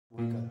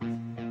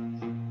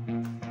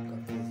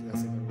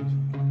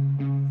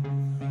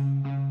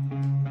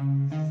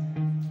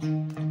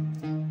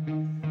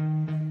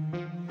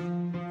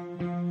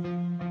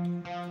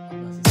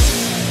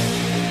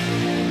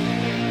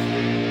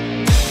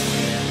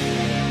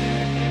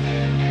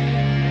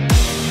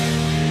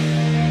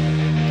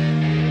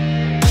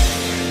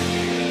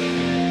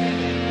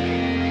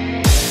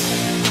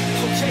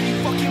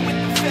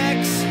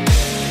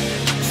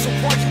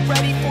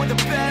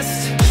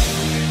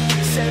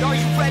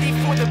ready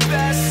for the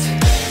best.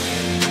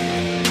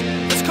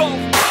 Let's go.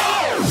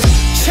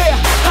 Yeah,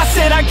 I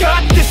said I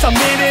got this, I'm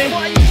in it.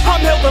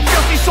 I'm hella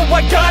filthy, so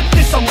I got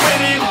this, I'm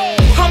winning.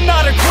 I'm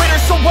not a quitter,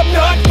 so I'm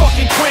not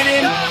fucking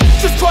quitting.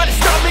 Just try to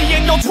stop me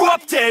and you'll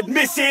drop dead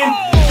missing.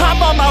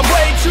 I'm on my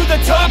way to the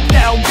top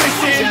now,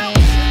 listen.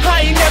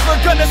 I ain't never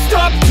gonna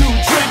stop, too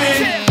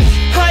driven.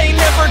 I ain't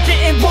never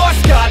getting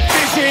lost, got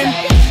vision.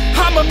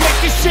 I'ma make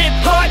this shit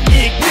hot,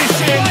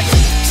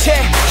 ignition.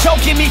 Yeah, yo,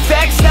 give me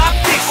facts, not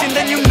fiction.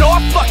 Then you know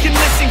I fucking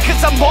listen, cause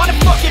I'm on a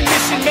fucking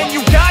mission. Man,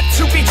 you got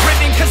to be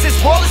driven, cause this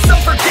world is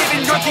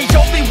unforgiving. You're the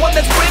only one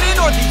that's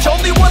winning, or the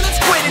only one that's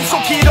quitting.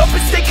 So get up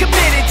and stay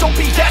committed, don't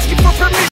be asking for permission.